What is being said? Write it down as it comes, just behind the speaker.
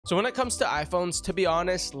So when it comes to iPhones, to be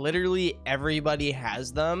honest, literally everybody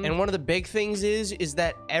has them. And one of the big things is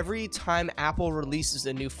that every time Apple releases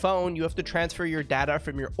a new phone, you have to transfer your data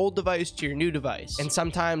from your old device to your new device. And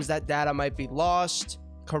sometimes that data might be lost,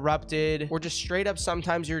 corrupted, or just straight up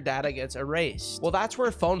sometimes your data gets erased. Well, that's where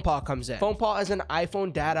FonePaw comes in. FonePaw is an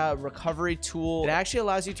iPhone data recovery tool. It actually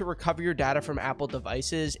allows you to recover your data from Apple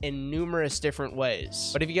devices in numerous different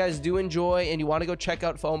ways. But if you guys do enjoy and you want to go check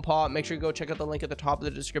out FonePaw, make sure you go check out the link at the top of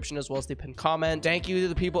the description as well as the pinned comment. Thank you to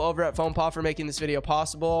the people over at FonePaw for making this video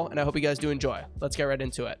possible, and I hope you guys do enjoy. Let's get right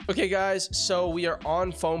into it. Okay guys, so we are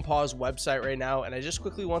on FonePaw's website right now, and I just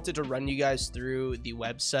quickly wanted to run you guys through the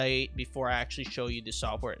website before I actually show you the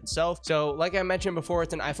software itself. So like I mentioned before,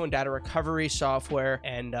 it's an iPhone data recovery software,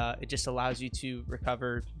 and it just allows you to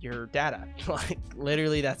recover your data. Like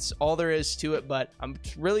literally that's all there is to it, but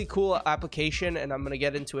really cool application, and I'm going to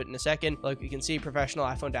get into it in a second. Like you can see, professional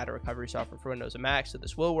iPhone data recovery software for Windows and Mac. So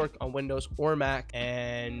this will work on Windows or Mac,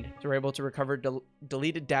 and they're able to recover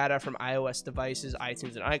deleted data from iOS devices,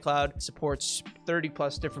 iTunes and iCloud. It supports 30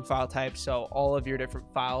 plus different file types, so all of your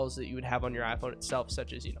different files that you would have on your iPhone itself,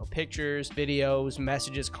 such as, you know, pictures, videos,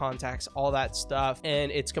 messages, contacts, all that stuff.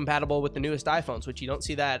 And it's compatible with the newest iPhones, which you don't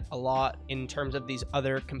see that a lot in terms of these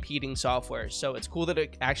other competing softwares. So it's cool that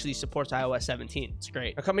it actually supports iOS 17. It's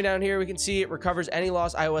great. Now coming down here, we can see it recovers any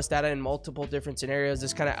lost iOS data in multiple different scenarios.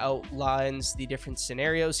 This kind of outlines the different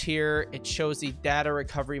scenarios here. It shows the data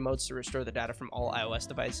recovery modes to restore the data from all iOS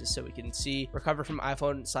devices. So we can see recover from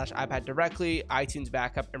iPhone/iPad directly, iTunes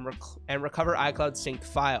backup, and recover iCloud synced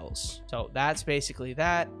files. So that's basically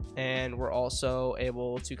that. And we're also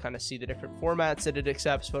able to kind of see the different formats that it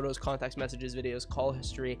accepts: photos, contacts, messages, videos, call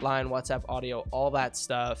history, line, WhatsApp, audio, all that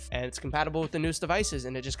stuff. And it's compatible with the newest devices,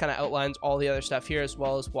 and it just kind of outlines all the other stuff here as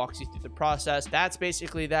well as walks you through the process. That's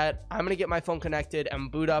basically that. I'm gonna get my phone connected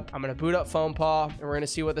and boot up. I'm gonna boot up FonePaw, and we're gonna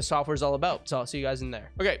see what the software is all about. So I'll see you guys in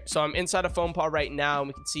there. Okay, so I'm inside of FonePaw right now, and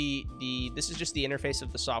we can see this is just the interface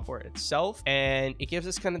of the software itself, and it gives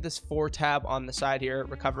us kind of this 4 tab on the side here: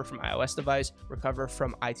 recover from iOS device, recover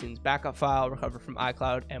from iTunes backup file, recover from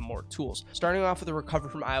iCloud, and more tools. Starting off with the recover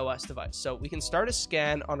from iOS device. So we can start a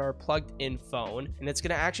scan on our plugged in phone, and it's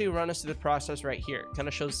going to actually run us through the process right here. It kind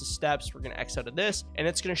of shows the steps. We're going to X out of this, and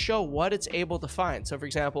it's going to show what it's able to find. So for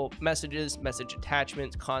example, messages, message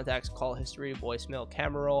attachments, contacts, call history, voicemail,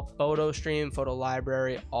 camera roll, photo stream, photo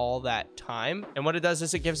library, all that time. And what it does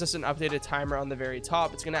is it gives us an updated timer on the very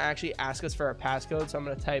top. It's going to actually ask us for our passcode, so I'm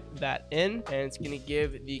going to type that in, and it's going to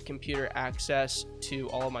give the computer access to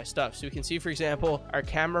all of my stuff. So we can see, for example, our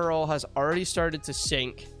camera roll has already started to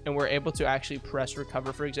sync, and we're able to actually press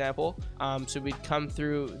recover, for example. So we'd come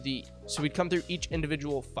through each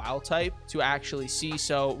individual file type to actually see.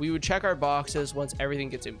 So we would check our boxes once everything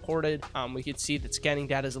gets imported. We could see that scanning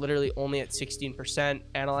data is literally only at 16%,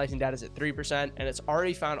 analyzing data is at 3%, and it's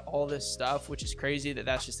already found all this stuff, which is crazy that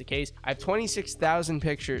that's just the case. I have 26,000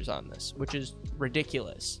 pictures on this, which is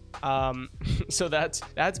ridiculous. So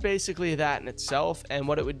that's basically that in itself. And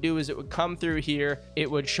what it would do is it would come through here, it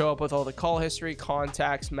would show up with all the call history,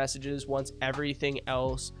 contacts, messages, once everything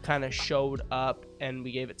else kind of showed up, and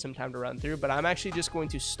we gave it some time to run through. But I'm actually just going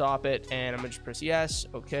to stop it, and I'm gonna just press yes,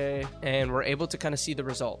 okay, and we're able to kind of see the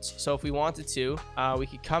results. So if we wanted to, we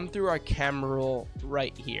could come through our camera roll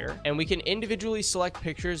right here, and we can individually select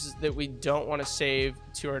pictures that we don't want to save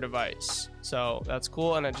to our device. So that's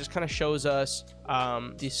cool, and it just kind of shows us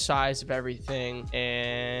the size of everything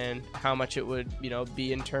and how much it would, you know,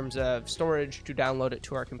 be in terms of storage to download it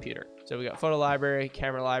to our computer. So we got photo library,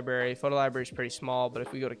 camera library. Photo library is pretty small, but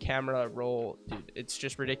if we go to camera roll, dude, it's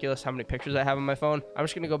just ridiculous how many pictures I have on my phone. I'm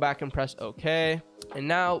just gonna go back and press OK. And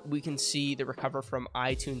now we can see the recover from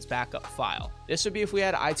iTunes backup file. This would be if we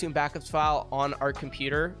had iTunes backup file on our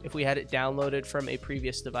computer, if we had it downloaded from a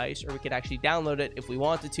previous device, or we could actually download it if we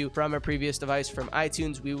wanted to from a previous device from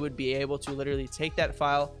iTunes. We would be able to literally take that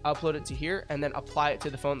file, upload it to here, and then apply it to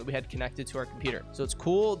the phone that we had connected to our computer. So it's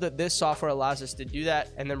cool that this software allows us to do that.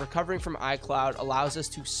 And then recovering from iCloud allows us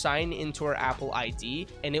to sign into our Apple ID,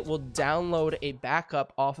 and it will download a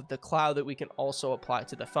backup off of the cloud that we can also apply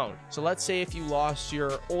to the phone. So let's say if you lost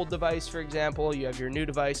your old device, for example, you have your new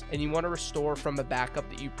device, and you want to restore from a backup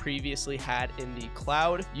that you previously had in the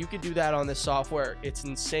cloud, you could do that on this software. It's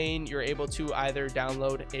insane. You're able to either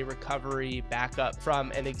download a recovery backup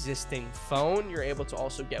from an existing phone. You're able to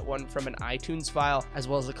also get one from an iTunes file as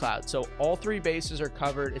well as the cloud. So all three bases are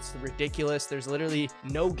covered. It's ridiculous. There's literally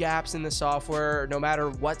no gap apps in the software. No matter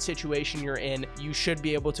what situation you're in, you should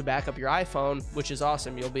be able to back up your iPhone, which is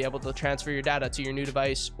awesome. You'll be able to transfer your data to your new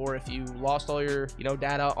device, or if you lost all your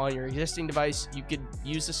data on your existing device, you could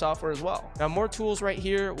use the software as well. Now, more tools right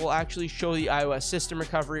here will actually show the iOS system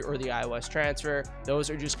recovery or the iOS transfer. Those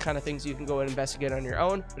are just kind of things you can go and investigate on your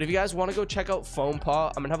own. But if you guys want to go check out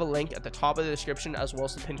FonePaw, I'm gonna have a link at the top of the description as well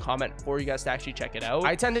as the pinned comment for you guys to actually check it out.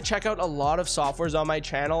 I tend to check out a lot of softwares on my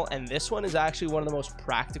channel, and this one is actually one of the most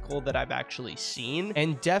practical that I've actually seen,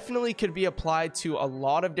 and definitely could be applied to a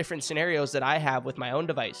lot of different scenarios that I have with my own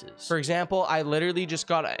devices. For example, I literally just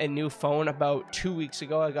got a new phone about 2 weeks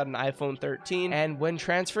ago. I got an iPhone 13, and when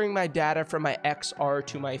transferring my data from my XR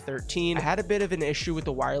to my 13, I had a bit of an issue with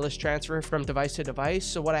the wireless transfer from device to device.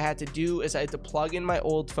 So what I had to do is I had to plug in my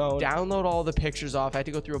old phone, download all the pictures off. I had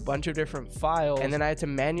to go through a bunch of different files, and then I had to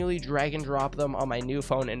manually drag and drop them on my new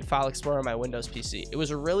phone in File Explorer on my Windows PC. It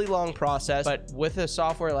was a really long process, but with a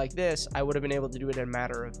software like this, I would have been able to do it in a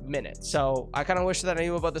matter of minutes. So I kind of wish that I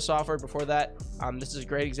knew about the software before that. This is a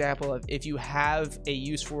great example of if you have a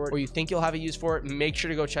use for it, or you think you'll have a use for it, make sure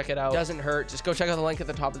to go check it out. It doesn't hurt. Just go check out the link at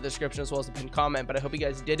the top of the description as well as the pinned comment. But I hope you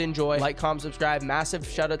guys did enjoy. Like, comment, subscribe. Massive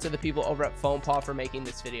shout out to the people over at FonePaw for making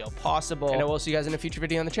this video possible, and I will see you guys in a future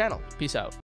video on the channel. Peace out.